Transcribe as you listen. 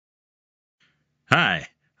Hi,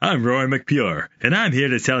 I'm Roy McPure, and I'm here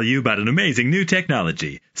to tell you about an amazing new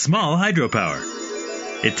technology, small hydropower.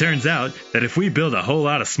 It turns out that if we build a whole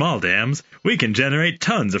lot of small dams, we can generate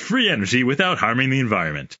tons of free energy without harming the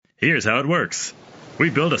environment. Here's how it works. We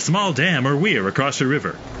build a small dam or weir across a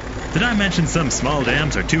river. Did I mention some small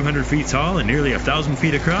dams are 200 feet tall and nearly 1,000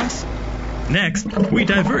 feet across? Next, we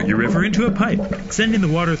divert your river into a pipe, sending the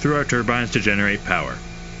water through our turbines to generate power.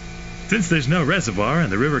 Since there's no reservoir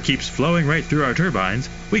and the river keeps flowing right through our turbines,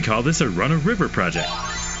 we call this a run-of-river project.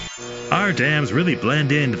 Our dams really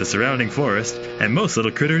blend into the surrounding forest, and most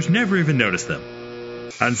little critters never even notice them.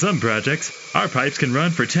 On some projects, our pipes can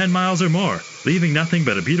run for 10 miles or more, leaving nothing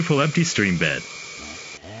but a beautiful empty stream bed.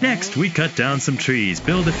 Next, we cut down some trees,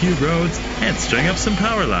 build a few roads, and string up some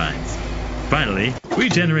power lines. Finally, we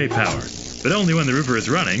generate power, but only when the river is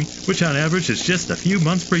running, which on average is just a few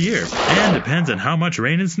months per year, and depends on how much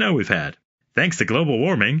rain and snow we've had. Thanks to global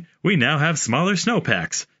warming, we now have smaller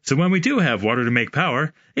snowpacks, so when we do have water to make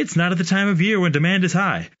power, it's not at the time of year when demand is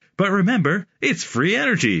high. But remember, it's free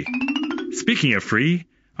energy! Speaking of free,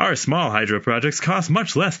 our small hydro projects cost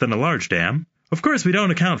much less than a large dam. Of course, we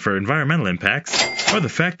don't account for environmental impacts, or the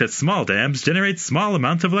fact that small dams generate small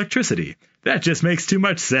amounts of electricity. That just makes too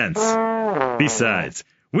much sense. Besides,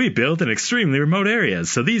 we build in extremely remote areas,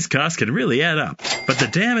 so these costs can really add up. But the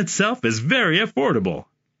dam itself is very affordable.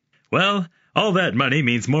 Well, all that money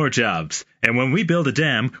means more jobs, and when we build a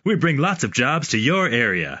dam, we bring lots of jobs to your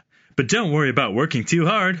area. But don't worry about working too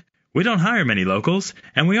hard. We don't hire many locals,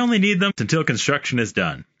 and we only need them until construction is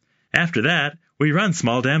done. After that, we run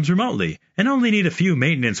small dams remotely, and only need a few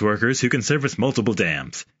maintenance workers who can service multiple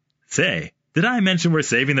dams. Say, did I mention we're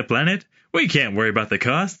saving the planet? We can't worry about the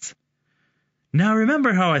costs. Now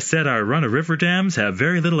remember how I said our run-of-river dams have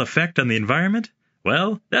very little effect on the environment?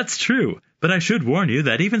 Well, that's true, but I should warn you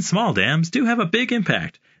that even small dams do have a big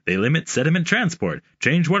impact. They limit sediment transport,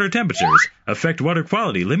 change water temperatures, affect water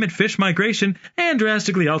quality, limit fish migration, and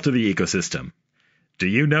drastically alter the ecosystem. Do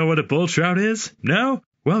you know what a bull trout is? No?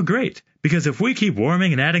 Well, great, because if we keep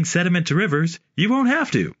warming and adding sediment to rivers, you won't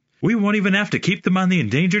have to. We won't even have to keep them on the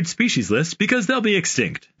endangered species list because they'll be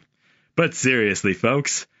extinct. But seriously,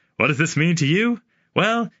 folks, what does this mean to you?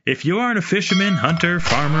 Well, if you aren't a fisherman, hunter,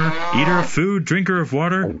 farmer, eater of food, drinker of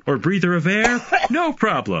water, or breather of air, no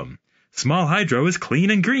problem. Small hydro is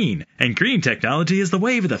clean and green technology is the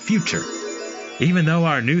wave of the future. Even though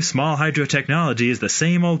our new small hydro technology is the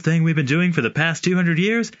same old thing we've been doing for the past 200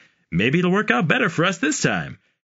 years, maybe it'll work out better for us this time.